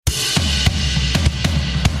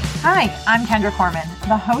Hi, I'm Kendra Corman,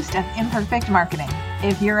 the host of Imperfect Marketing.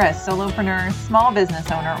 If you're a solopreneur, small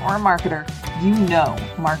business owner, or marketer, you know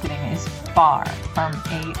marketing is far from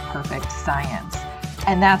a perfect science.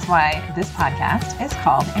 And that's why this podcast is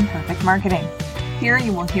called Imperfect Marketing. Here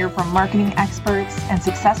you will hear from marketing experts and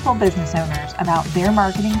successful business owners about their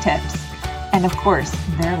marketing tips and, of course,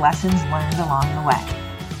 their lessons learned along the way.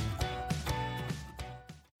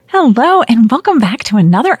 Hello, and welcome back to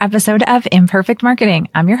another episode of Imperfect Marketing.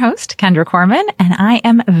 I'm your host, Kendra Corman, and I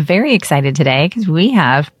am very excited today because we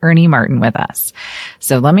have Ernie Martin with us.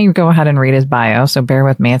 So let me go ahead and read his bio. So bear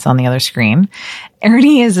with me. It's on the other screen.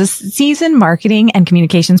 Ernie is a seasoned marketing and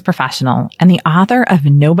communications professional and the author of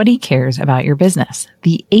Nobody Cares About Your Business,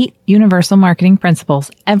 the 8 universal marketing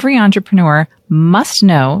principles every entrepreneur must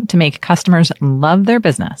know to make customers love their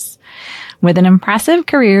business. With an impressive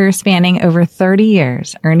career spanning over 30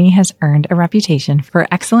 years, Ernie has earned a reputation for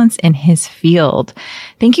excellence in his field.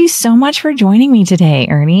 Thank you so much for joining me today,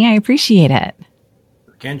 Ernie. I appreciate it.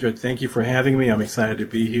 Kendra, thank you for having me. I'm excited to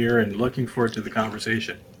be here and looking forward to the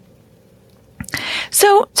conversation.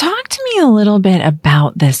 So talk to me a little bit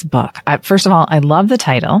about this book. First of all, I love the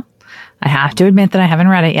title. I have to admit that I haven't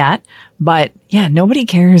read it yet, but yeah, Nobody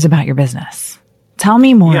Cares About Your Business. Tell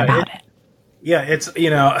me more about it.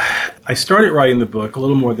 Yeah, I started writing the book a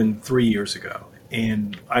little more than 3 years ago,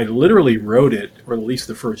 and I literally wrote it, or at least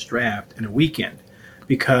the first draft, in a weekend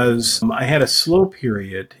because I had a slow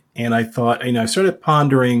period, and I thought, I started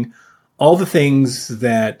pondering all the things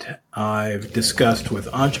that I've discussed with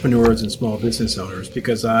entrepreneurs and small business owners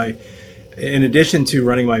because in addition to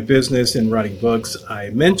running my business and writing books,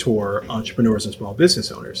 I mentor entrepreneurs and small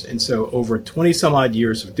business owners. And so over 20 some odd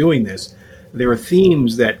years of doing this, there were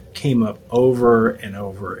themes that came up over and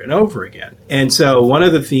over and over again. And so one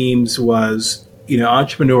of the themes was,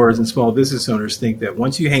 entrepreneurs and small business owners think that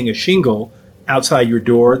once you hang a shingle outside your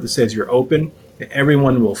door that says you're open, that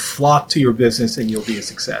everyone will flock to your business and you'll be a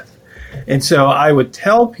success. And so I would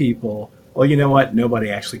tell people, well, you know what? Nobody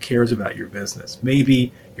actually cares about your business.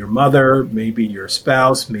 Maybe your mother, maybe your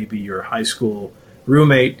spouse, maybe your high school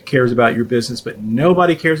roommate cares about your business, but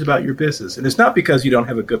nobody cares about your business. And it's not because you don't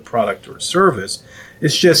have a good product or service.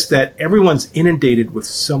 It's just that everyone's inundated with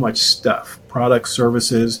so much stuff, products,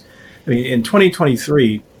 services. I mean, in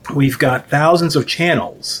 2023, we've got thousands of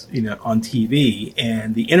channels, on TV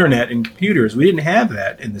and the internet and computers. We didn't have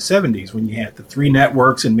that in the 70s when you had the 3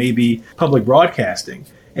 networks and maybe public broadcasting.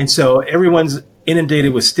 And so everyone's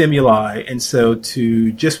inundated with stimuli. And so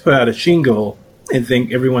to just put out a shingle and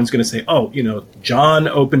think everyone's going to say, oh, John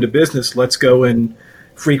opened a business, let's go and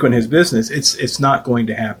frequent his business. It's not going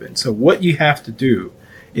to happen. So what you have to do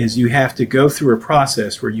is you have to go through a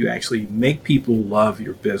process where you actually make people love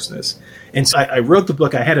your business. And so I wrote the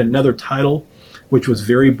book. I had another title, which was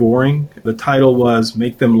very boring. The title was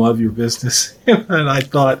Make Them Love Your Business. And I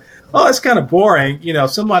thought, oh, that's kind of boring.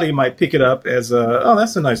 Somebody might pick it up as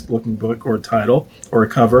that's a nice looking book or a title or a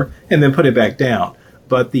cover, and then put it back down.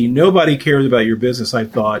 But the Nobody Cares About Your Business, I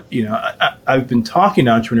thought, I've been talking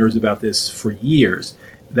to entrepreneurs about this for years.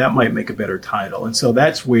 That might make a better title. And so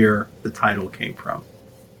that's where the title came from.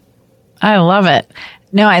 I love it.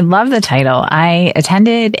 No, I love the title. I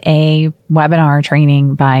attended a webinar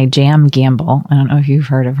training by Jam Gamble. I don't know if you've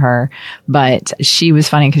heard of her, but she was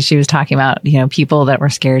funny because she was talking about, people that were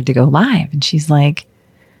scared to go live. And she's like,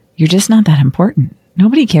 you're just not that important.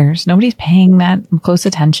 Nobody cares. Nobody's paying that close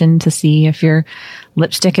attention to see if your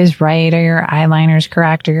lipstick is right or your eyeliner is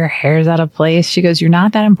correct or your hair's out of place. She goes, you're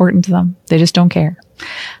not that important to them. They just don't care.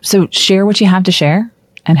 So share what you have to share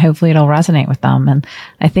and hopefully it'll resonate with them. And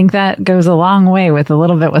I think that goes a long way with a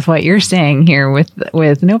little bit with what you're saying here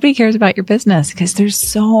with nobody cares about your business because there's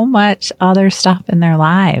so much other stuff in their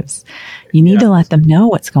lives. You need to let them know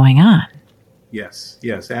what's going on. Yes,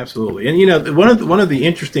 absolutely. And one of the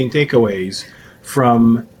interesting takeaways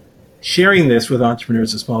from sharing this with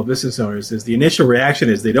entrepreneurs and small business owners is the initial reaction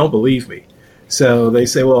is they don't believe me. So they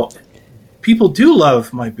say, well, people do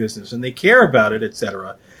love my business and they care about it, et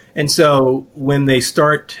cetera. And so when they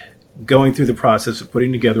start going through the process of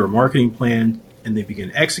putting together a marketing plan and they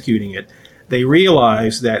begin executing it, they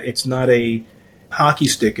realize that it's not a hockey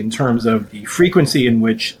stick in terms of the frequency in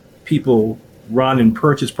which people run and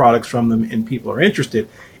purchase products from them and people are interested.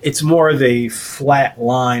 It's more of a flat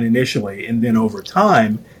line initially, and then over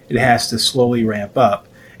time, it has to slowly ramp up.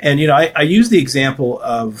 And, I use the example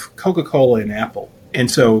of Coca-Cola and Apple. And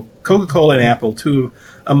so Coca-Cola and Apple,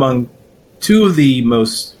 among two of the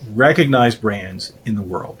most recognized brands in the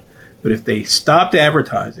world. But if they stopped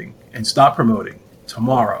advertising and stopped promoting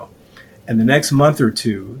tomorrow, And the next month or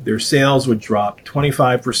two, their sales would drop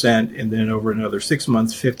 25%, and then over another 6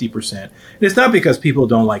 months, 50%. And it's not because people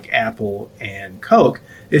don't like Apple and Coke.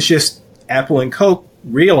 It's just Apple and Coke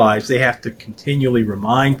realize they have to continually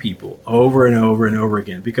remind people over and over and over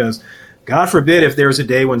again, because God forbid if there's a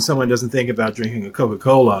day when someone doesn't think about drinking a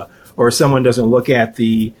Coca-Cola, or someone doesn't look at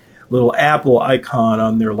the little Apple icon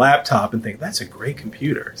on their laptop and think, that's a great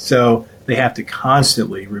computer. So they have to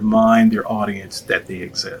constantly remind their audience that they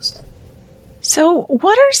exist. So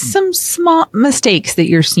what are some small mistakes that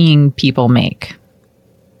you're seeing people make?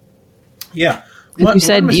 Yeah. You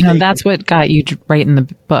said, that's what got you right in the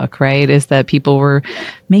book, right? Is that people were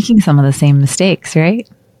making some of the same mistakes, right?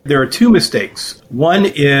 There are two mistakes. One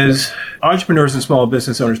is entrepreneurs and small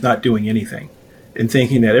business owners not doing anything and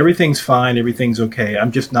thinking that everything's fine, everything's okay.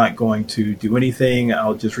 I'm just not going to do anything.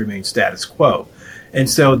 I'll just remain status quo. And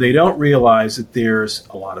so they don't realize that there's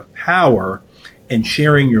a lot of power in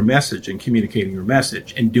sharing your message and communicating your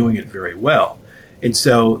message and doing it very well. And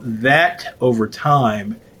so that over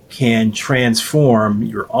time can transform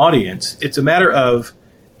your audience. It's a matter of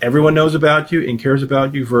everyone knows about you and cares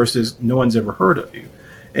about you versus no one's ever heard of you.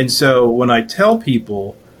 And so when I tell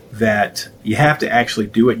people that you have to actually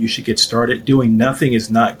do it, you should get started. Doing nothing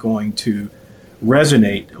is not going to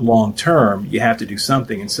resonate long term. You have to do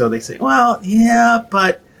something. And so they say, well, yeah,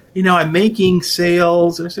 but I'm making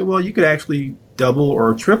sales. And I say, well, you could actually double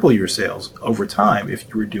or triple your sales over time if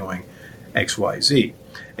you were doing X, Y, Z.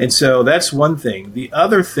 And so that's one thing. The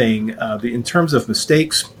other thing, in terms of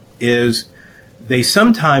mistakes, is they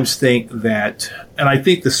sometimes think that, and I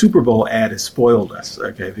think the Super Bowl ad has spoiled us,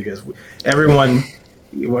 okay, because everyone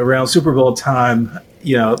around Super Bowl time,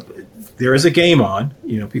 there is a game on,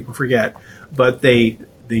 people forget, but they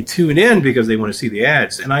tune in because they want to see the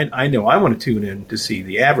ads. And I know I want to tune in to see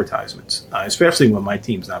the advertisements, especially when my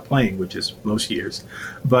team's not playing, which is most years.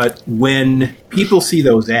 But when people see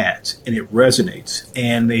those ads and it resonates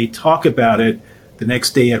and they talk about it the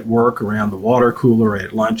next day at work, around the water cooler,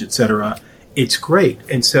 at lunch, etc., it's great.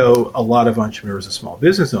 And so a lot of entrepreneurs and small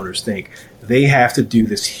business owners think they have to do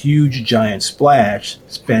this huge, giant splash,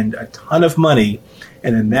 spend a ton of money,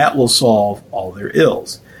 and then that will solve all their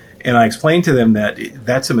ills. And I explained to them that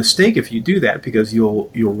that's a mistake if you do that, because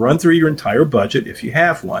you'll run through your entire budget if you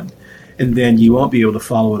have one, and then you won't be able to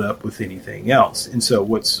follow it up with anything else. And so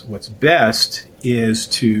what's best is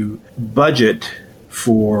to budget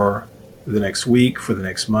for the next week, for the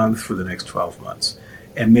next month, for the next 12 months,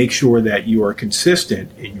 and make sure that you are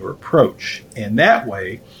consistent in your approach. And that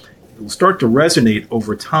way, it will start to resonate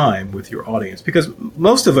over time with your audience. Because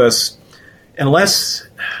most of us, unless...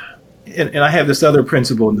 And I have this other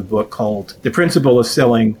principle in the book called the principle of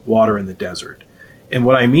selling water in the desert. And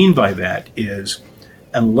what I mean by that is,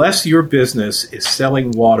 unless your business is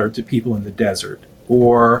selling water to people in the desert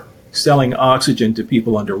or selling oxygen to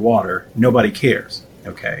people underwater, nobody cares,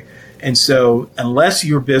 okay? And so unless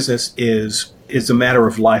your business is a matter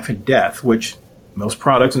of life and death, which most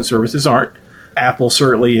products and services aren't, Apple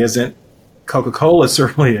certainly isn't, Coca-Cola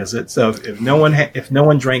certainly isn't. So if no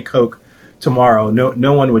one drank Coke tomorrow,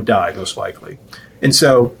 no one would die, most likely. And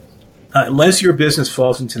so unless your business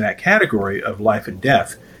falls into that category of life and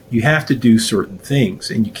death, you have to do certain things,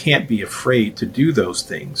 and you can't be afraid to do those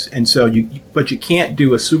things. And so but you can't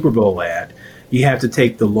do a Super Bowl ad. You have to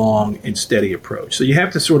take the long and steady approach. So you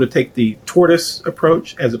have to sort of take the tortoise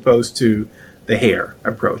approach as opposed to the hare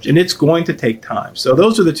approach. And it's going to take time. So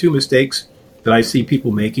those are the two mistakes that I see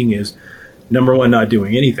people making is, number one, not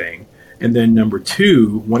doing anything. And then number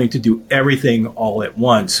two, wanting to do everything all at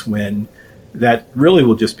once, when that really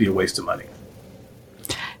will just be a waste of money.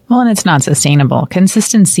 Well, and it's not sustainable.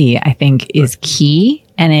 Consistency, I think, is key.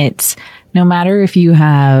 And it's no matter if you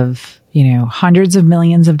have, hundreds of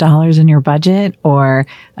millions of dollars in your budget or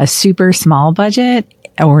a super small budget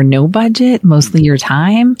or no budget, mostly your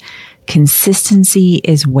time, consistency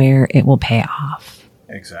is where it will pay off.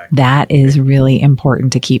 Exactly. That is really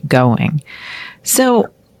important to keep going.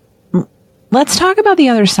 So let's talk about the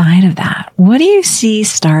other side of that. What do you see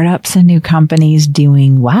startups and new companies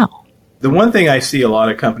doing well? The one thing I see a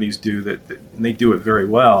lot of companies do that and they do it very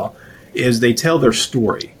well is they tell their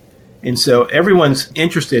story. And so everyone's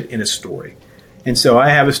interested in a story. And so I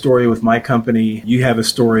have a story with my company. You have a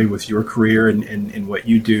story with your career and what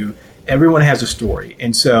you do. Everyone has a story.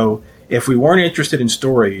 And so if we weren't interested in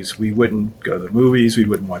stories, we wouldn't go to the movies, we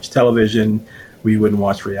wouldn't watch television, we wouldn't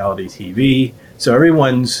watch reality TV. So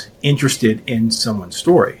everyone's interested in someone's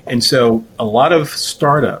story. And so a lot of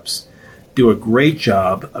startups do a great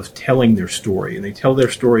job of telling their story. And they tell their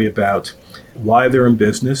story about why they're in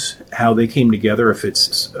business, how they came together, if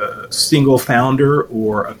it's a single founder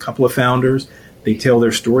or a couple of founders. They tell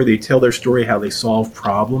their story. They tell their story how they solve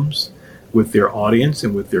problems with their audience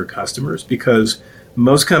and with their customers, because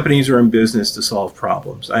most companies are in business to solve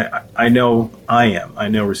problems. I know I am. I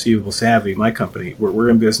know Receivable Savvy, my company, we're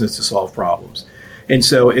in business to solve problems. And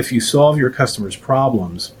so if you solve your customers'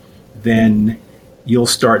 problems, then you'll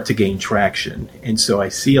start to gain traction. And so I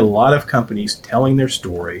see a lot of companies telling their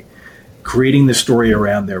story, creating the story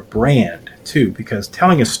around their brand too, because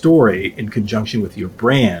telling a story in conjunction with your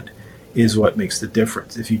brand is what makes the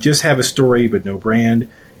difference. If you just have a story but no brand,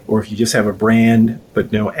 or if you just have a brand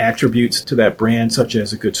but no attributes to that brand, such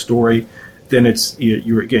as a good story, then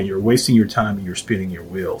you're wasting your time and you're spinning your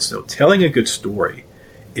wheels. So telling a good story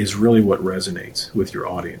is really what resonates with your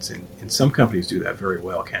audience, and some companies do that very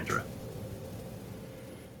well, Kendra.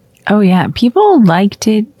 Oh yeah, people like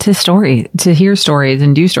to hear stories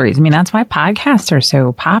and do stories. I mean, that's why podcasts are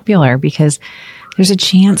so popular, because there's a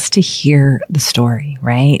chance to hear the story,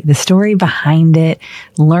 right? The story behind it,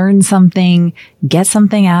 learn something, get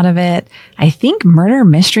something out of it. I think murder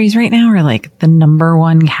mysteries right now are like the number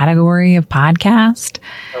one category of podcast.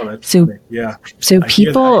 Oh, that's funny. Yeah. So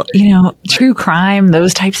people, true crime,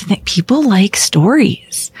 those types of things, people like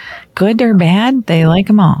stories. Good or bad, they like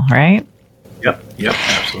them all, right? Yep,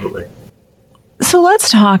 absolutely. So let's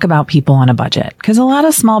talk about people on a budget, because a lot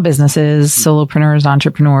of small businesses, solopreneurs,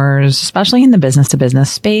 entrepreneurs, especially in the business to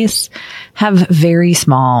business space, have very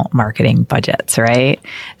small marketing budgets, right?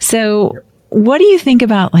 So what do you think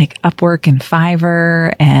about like Upwork and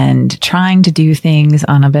Fiverr and trying to do things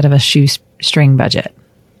on a bit of a shoestring budget?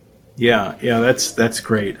 Yeah, that's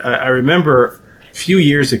great. I remember a few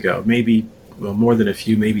years ago, more than a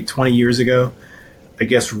few, maybe 20 years ago, I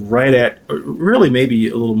guess really maybe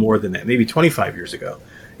a little more than that, maybe 25 years ago,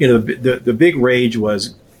 the big rage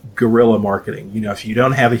was guerrilla marketing. If you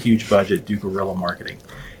don't have a huge budget, do guerrilla marketing.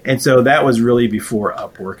 And so that was really before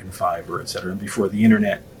Upwork and Fiverr, et cetera, and before the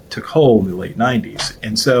internet took hold in the late 90s.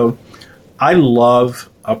 And so I love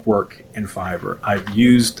Upwork and Fiverr. I've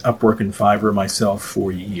used Upwork and Fiverr myself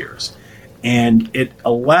for years. And it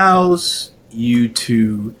allows you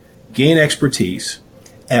to gain expertise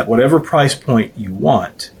at whatever price point you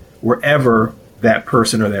want, wherever that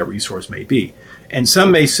person or that resource may be. And some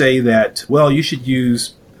may say that, well, you should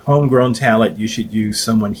use homegrown talent, you should use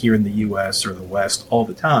someone here in the US or the West all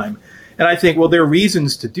the time. And I think, well, there are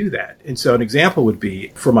reasons to do that. And so an example would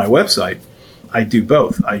be, for my website, I do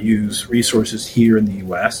both. I use resources here in the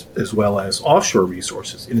US as well as offshore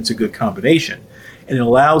resources, and it's a good combination. And it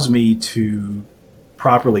allows me to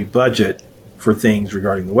properly budget for things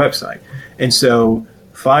regarding the website. And so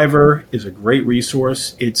Fiverr is a great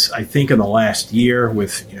resource. It's, I think, in the last year,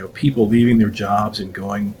 with people leaving their jobs and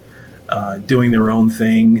going, doing their own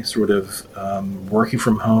thing, sort of working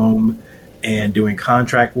from home and doing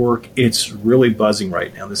contract work, it's really buzzing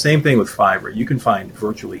right now. The same thing with Fiverr. You can find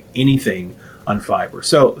virtually anything on Fiverr.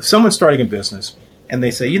 So if someone's starting a business and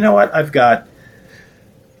they say, you know what, I've got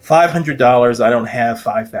 $500, I don't have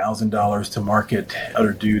 $5,000 to market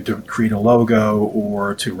or to create a logo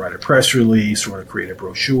or to write a press release or to create a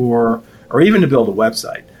brochure or even to build a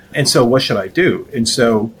website. And so what should I do? And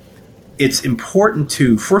so it's important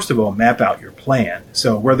to, first of all, map out your plan.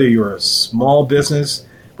 So whether you're a small business,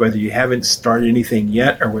 whether you haven't started anything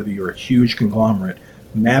yet, or whether you're a huge conglomerate,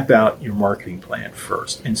 map out your marketing plan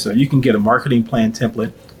first. And so you can get a marketing plan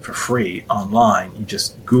template for free online. You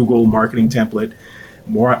just Google marketing template,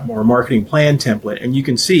 more marketing plan template, and you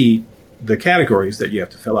can see the categories that you have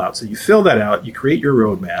to fill out. So you fill that out, you create your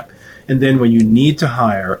roadmap, and then when you need to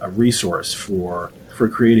hire a resource for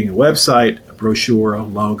creating a website, a brochure, a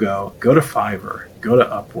logo, go to Fiverr, go to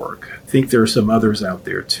Upwork. I think there are some others out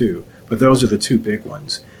there too, but those are the two big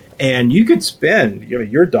ones. And you can spend,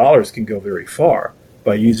 your dollars can go very far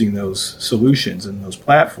by using those solutions and those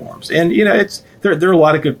platforms. And there are a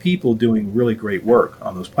lot of good people doing really great work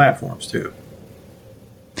on those platforms too.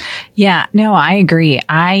 Yeah, no, I agree.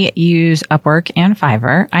 I use Upwork and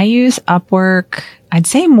Fiverr. I use Upwork, I'd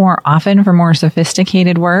say more often for more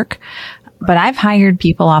sophisticated work, but I've hired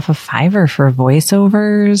people off of Fiverr for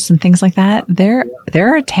voiceovers and things like that.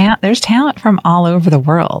 There's talent from all over the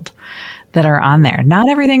world that are on there. Not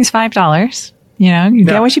everything's $5. You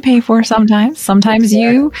get what you pay for sometimes. Sometimes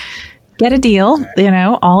you get a deal,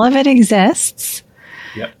 all of it exists.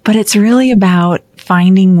 Yep. But it's really about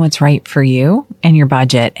finding what's right for you and your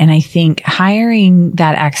budget. And I think hiring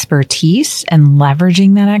that expertise and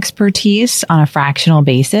leveraging that expertise on a fractional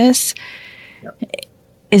basis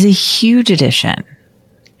is a huge addition.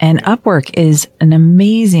 And Upwork is an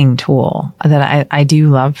amazing tool that I do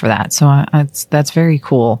love for that. So that's very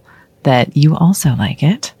cool that you also like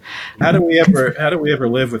it. How do we ever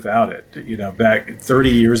live without it? Back 30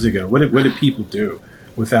 years ago, what did people do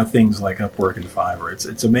without things like Upwork and Fiverr?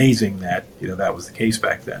 It's amazing that, that was the case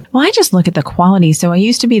back then. Well, I just look at the quality. So I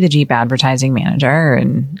used to be the Jeep advertising manager,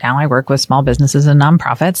 and now I work with small businesses and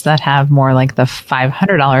nonprofits that have more like the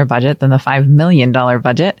 $500 budget than the $5 million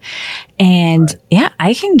budget. And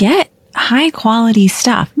I can get high quality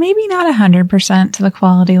stuff, maybe not 100% to the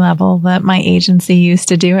quality level that my agency used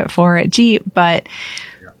to do it for at Jeep, but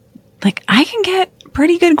like I can get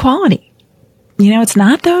pretty good quality. It's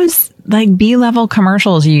not those like B-level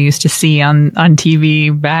commercials you used to see on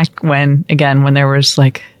TV back when there was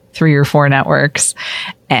like 3 or 4 networks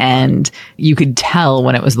and you could tell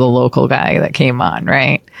when it was the local guy that came on,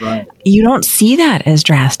 right? Right. You don't see that as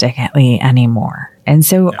drastically anymore. And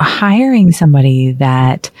so hiring somebody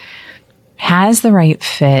that has the right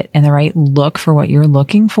fit and the right look for what you're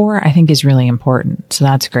looking for, I think is really important. So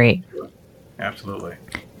that's great. Absolutely.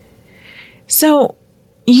 So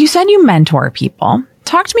you said you mentor people.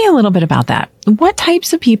 Talk to me a little bit about that. What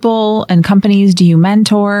types of people and companies do you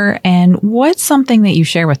mentor, and what's something that you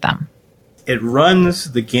share with them? It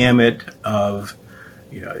runs the gamut of,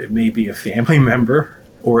 it may be a family member,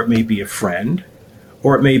 or it may be a friend,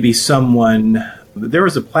 or it may be someone. There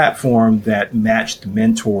was a platform that matched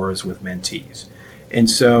mentors with mentees. And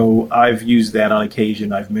so I've used that on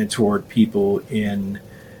occasion. I've mentored people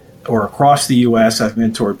across the U.S. I've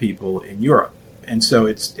mentored people in Europe. And so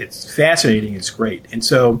it's fascinating. It's great. And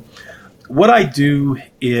so what I do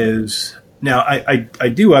is, now I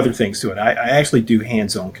do other things to it. I actually do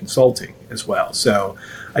hands-on consulting as well. So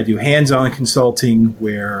I do hands-on consulting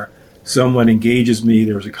where someone engages me,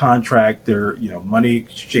 there's a contract, money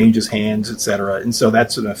exchanges hands, etc. And so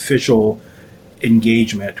that's an official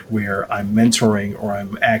engagement where I'm mentoring or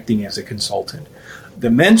I'm acting as a consultant. The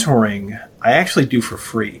mentoring I actually do for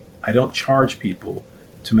free. I don't charge people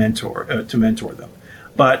to mentor them.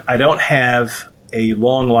 But I don't have a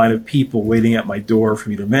long line of people waiting at my door for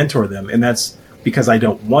me to mentor them, and that's because I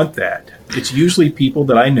don't want that. It's usually people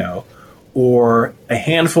that I know or a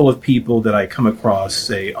handful of people that I come across,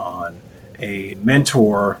 say, on a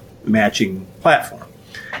mentor matching platform.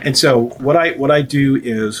 And so what I do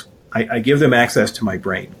is I give them access to my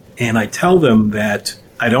brain, and I tell them that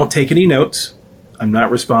I don't take any notes. I'm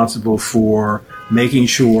not responsible for making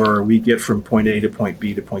sure we get from point A to point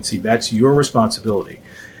B to point C. That's your responsibility.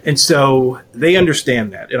 And so they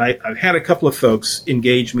understand that. And I've had a couple of folks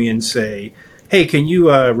engage me and say, hey, can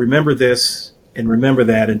you remember this and remember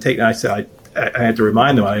that and take, and I said, I had to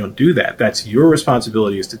remind them I don't do that. That's your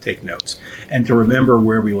responsibility, is to take notes and to remember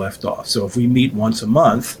where we left off. So if we meet once a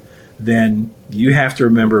month, then you have to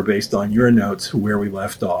remember based on your notes where we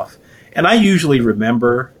left off. And I usually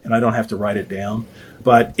remember, and I don't have to write it down,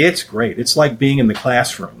 but it's great. It's like being in the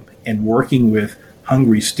classroom and working with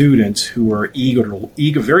hungry students who are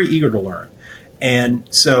very eager to learn.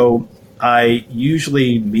 And so I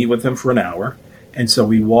usually meet with them for an hour. And so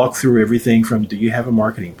we walk through everything from, do you have a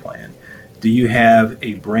marketing plan? Do you have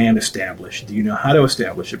a brand established? Do you know how to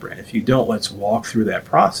establish a brand? If you don't, let's walk through that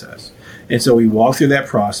process. And so we walk through that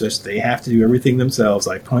process. They have to do everything themselves.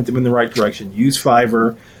 I point them in the right direction. Use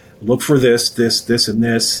Fiverr. Look for this, and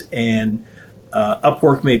this. And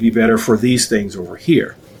Upwork may be better for these things over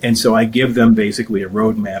here. And so I give them basically a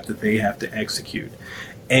roadmap that they have to execute.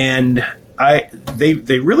 And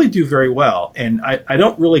they really do very well. And I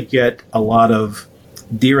don't really get a lot of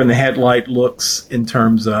deer in the headlight looks in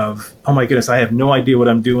terms of, oh my goodness, I have no idea what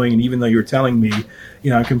I'm doing. And even though you're telling me,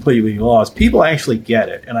 I'm completely lost. People actually get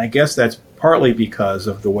it. And I guess that's partly because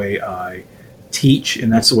of the way I teach.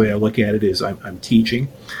 And that's the way I look at it, is I'm teaching,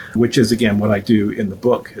 which is, again, what I do in the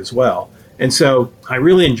book as well. And so I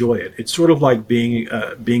really enjoy it. It's sort of like being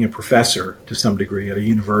a professor to some degree at a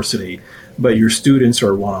university, but your students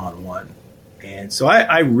are one-on-one. And so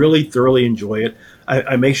I really thoroughly enjoy it.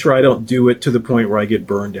 I make sure I don't do it to the point where I get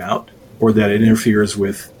burned out or that it interferes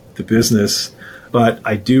with the business, but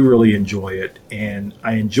I do really enjoy it. And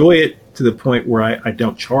I enjoy it to the point where I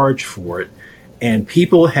don't charge for it. And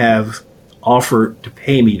people have offered to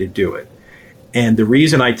pay me to do it. And the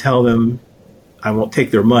reason I tell them I won't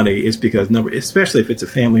take their money is because, especially if it's a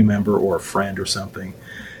family member or a friend or something,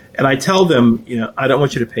 and I tell them, I don't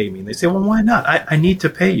want you to pay me. And they say, well, why not? I need to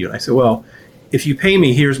pay you. And I say, well, if you pay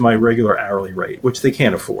me, here's my regular hourly rate, which they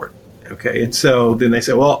can't afford. Okay. And so then they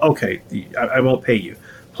say, well, okay, I won't pay you.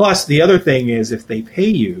 Plus, the other thing is, if they pay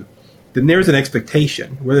you, then there's an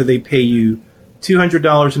expectation, whether they pay you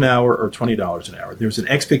 $200 an hour or $20 an hour. There's an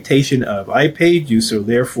expectation of, I paid you, so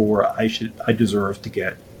therefore I deserve to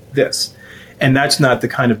get this. And that's not the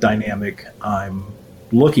kind of dynamic I'm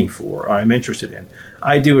looking for or I'm interested in.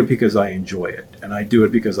 I do it because I enjoy it. And I do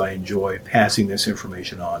it because I enjoy passing this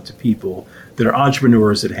information on to people that are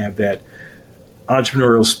entrepreneurs that have that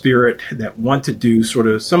entrepreneurial spirit, that want to do sort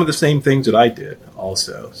of some of the same things that I did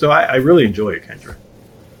also. So I really enjoy it, Kendra.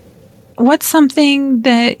 What's something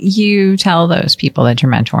that you tell those people that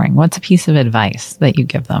you're mentoring? What's a piece of advice that you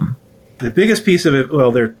give them? The biggest piece of it,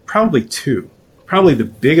 well, there are probably two. Probably the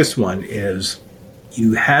biggest one is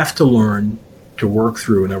you have to learn to work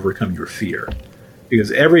through and overcome your fear.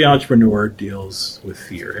 Because every entrepreneur deals with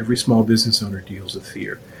fear. Every small business owner deals with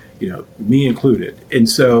fear, me included. And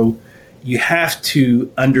so you have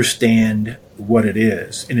to understand what it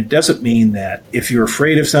is. And it doesn't mean that if you're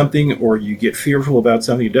afraid of something or you get fearful about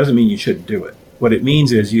something, it doesn't mean you shouldn't do it. What it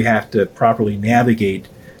means is you have to properly navigate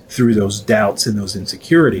through those doubts and those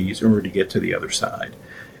insecurities in order to get to the other side.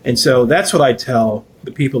 And so that's what I tell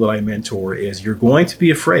the people that I mentor is you're going to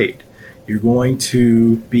be afraid. You're going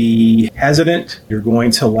to be hesitant. You're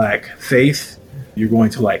going to lack faith. You're going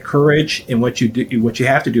to lack courage. And what you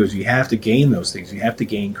have to do is you have to gain those things. You have to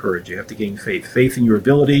gain courage. You have to gain faith in your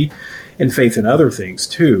ability and faith in other things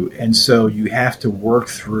too. And so you have to work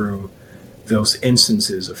through those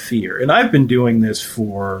instances of fear. And I've been doing this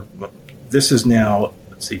this is now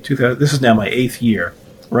my 8th year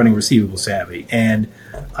running Receivable Savvy. And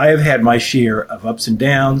I have had my share of ups and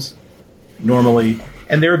downs normally.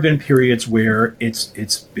 And there have been periods where it's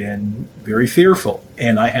been very fearful,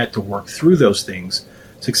 and I had to work through those things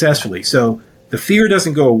successfully. So the fear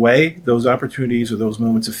doesn't go away. Those opportunities or those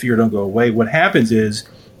moments of fear don't go away. What happens is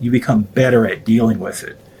you become better at dealing with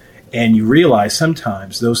it. And you realize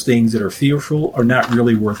sometimes those things that are fearful are not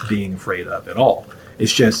really worth being afraid of at all.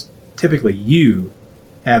 It's just typically you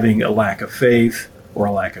having a lack of faith or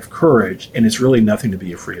a lack of courage, and it's really nothing to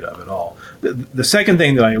be afraid of at all. The second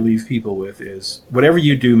thing that I leave people with is whatever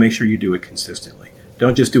you do, make sure you do it consistently.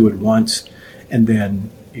 Don't just do it once and then,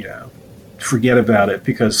 forget about it,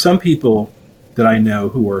 because some people that I know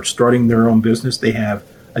who are starting their own business, they have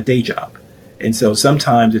a day job. And so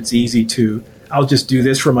sometimes it's easy I'll just do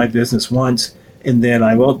this for my business once and then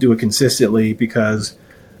I won't do it consistently because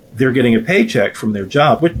they're getting a paycheck from their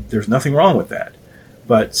job, which there's nothing wrong with that.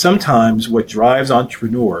 But sometimes what drives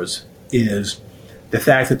entrepreneurs is the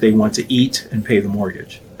fact that they want to eat and pay the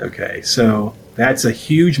mortgage. Okay, so that's a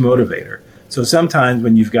huge motivator. So sometimes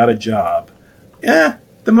when you've got a job, the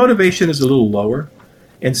motivation is a little lower.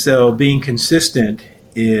 And so being consistent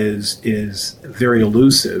is very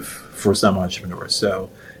elusive for some entrepreneurs. So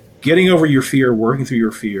getting over your fear, working through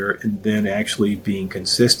your fear, and then actually being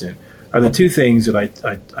consistent are the two things that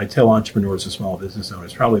I tell entrepreneurs and small business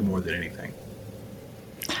owners probably more than anything.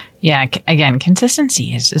 Yeah, again,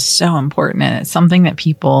 consistency is just so important, and it's something that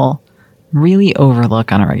people really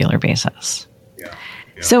overlook on a regular basis. Yeah.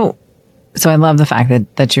 So I love the fact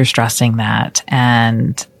that you're stressing that.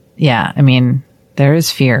 And yeah, I mean, there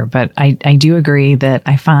is fear, but I do agree that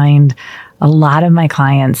I find a lot of my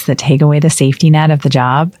clients that take away the safety net of the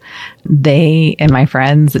job, they and my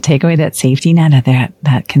friends that take away that safety net of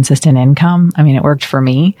that consistent income. I mean, it worked for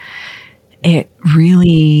me. It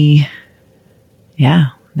really,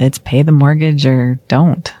 it's pay the mortgage or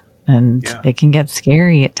don't. And it can get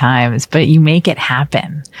scary at times, but you make it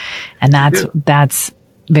happen. And that's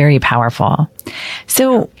very powerful.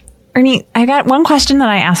 So, Ernie, I got one question that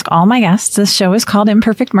I ask all my guests. This show is called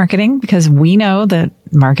Imperfect Marketing because we know that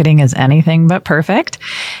marketing is anything but perfect.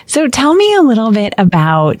 So tell me a little bit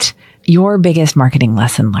about your biggest marketing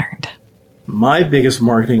lesson learned. My biggest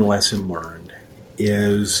marketing lesson learned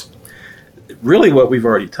is really what we've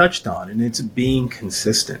already touched on, and it's being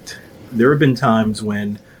consistent. There have been times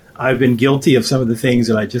when I've been guilty of some of the things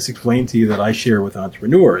that I just explained to you that I share with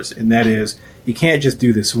entrepreneurs, and that is you can't just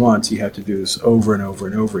do this once, you have to do this over and over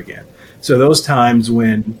and over again. So those times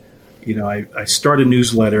when I start a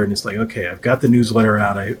newsletter and it's like, okay, I've got the newsletter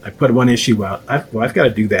out, I put one issue out, I've got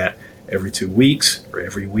to do that every 2 weeks or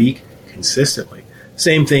every week consistently.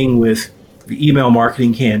 Same thing with the email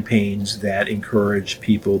marketing campaigns that encourage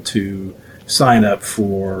people to sign up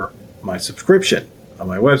for my subscription on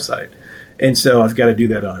my website. And so I've got to do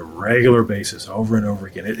that on a regular basis over and over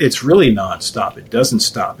again. It's really nonstop. It doesn't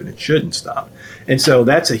stop, and it shouldn't stop. And so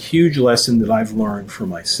that's a huge lesson that I've learned for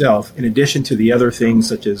myself, in addition to the other things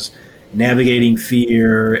such as navigating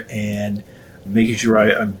fear and making sure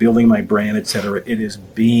I'm building my brand, et cetera. It is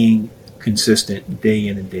being consistent day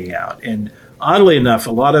in and day out. And oddly enough,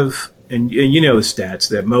 a lot of, and you know the stats,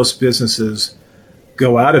 that most businesses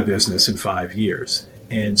go out of business in 5 years.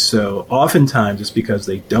 And so oftentimes it's because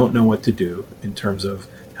they don't know what to do in terms of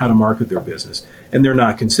how to market their business. and they're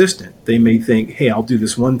not consistent. They may think, hey, I'll do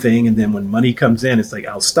this one thing, and then when money comes in, it's like,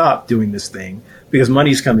 I'll stop doing this thing because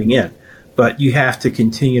money's coming in. But you have to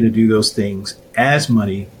continue to do those things as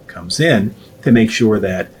money comes in to make sure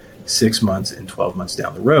that 6 months and 12 months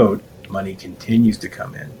down the road, money continues to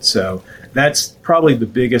come in. So that's probably the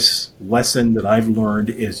biggest lesson that I've learned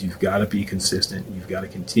is you've got to be consistent. You've got to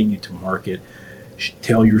continue to market,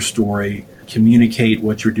 tell your story, communicate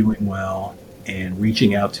what you're doing well, and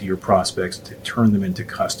reaching out to your prospects to turn them into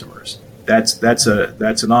customers. That's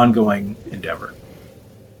an ongoing endeavor.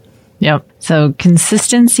 Yep. So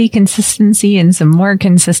consistency, and some more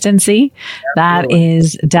consistency. Absolutely. That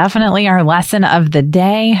is definitely our lesson of the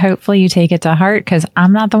day. Hopefully you take it to heart because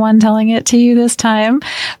I'm not the one telling it to you this time,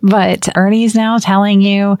 but Ernie's now telling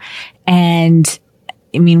you. And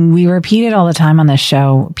I mean, we repeat it all the time on this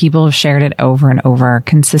show. People have shared it over and over.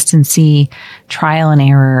 Consistency, trial and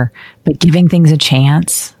error, but giving things a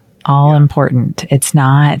chance, all important. It's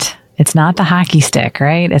not the hockey stick,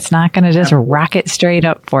 right? It's not going to just rocket straight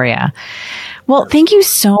up for you. Well, thank you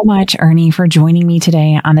so much, Ernie, for joining me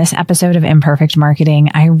today on this episode of Imperfect Marketing.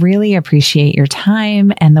 I really appreciate your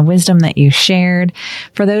time and the wisdom that you shared.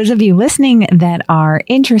 For those of you listening that are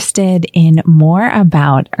interested in more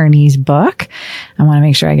about Ernie's book, I want to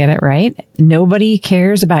make sure I get it right. Nobody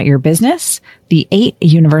Cares About Your Business: The 8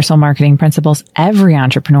 Universal Marketing Principles Every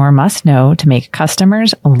Entrepreneur Must Know to Make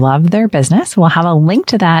Customers Love Their Business. We'll have a link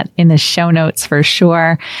to that in the show notes for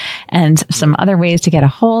sure, and some other ways to get a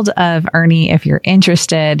hold of Ernie if you're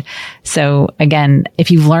interested. So again,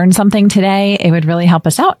 if you've learned something today, it would really help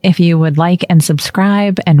us out if you would like and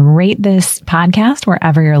subscribe and rate this podcast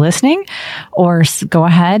wherever you're listening, or go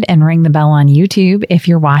ahead and ring the bell on YouTube if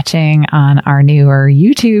you're watching on our newer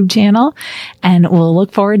YouTube channel. And we'll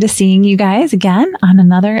look forward to seeing you guys again on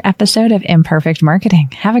another episode of Imperfect Marketing.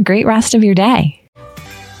 Have a great rest of your day.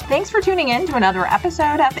 Thanks for tuning in to another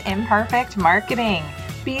episode of Imperfect Marketing.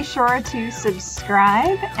 Be sure to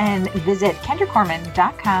subscribe and visit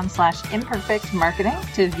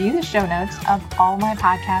kendracorman.com/imperfectmarketing to view the show notes of all my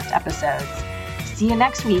podcast episodes. See you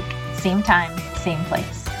next week, same time, same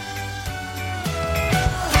place.